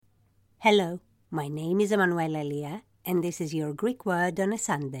Hello, my name is Emanuela Elia, and this is your Greek word on a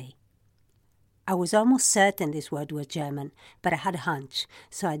Sunday. I was almost certain this word was German, but I had a hunch,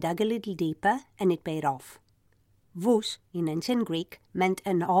 so I dug a little deeper and it paid off. Vous, in ancient Greek, meant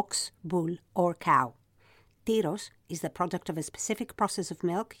an ox, bull, or cow. Tyros is the product of a specific process of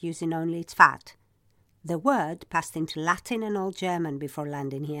milk using only its fat. The word passed into Latin and Old German before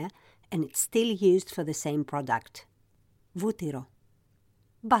landing here, and it's still used for the same product. Voutyro.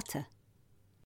 Butter.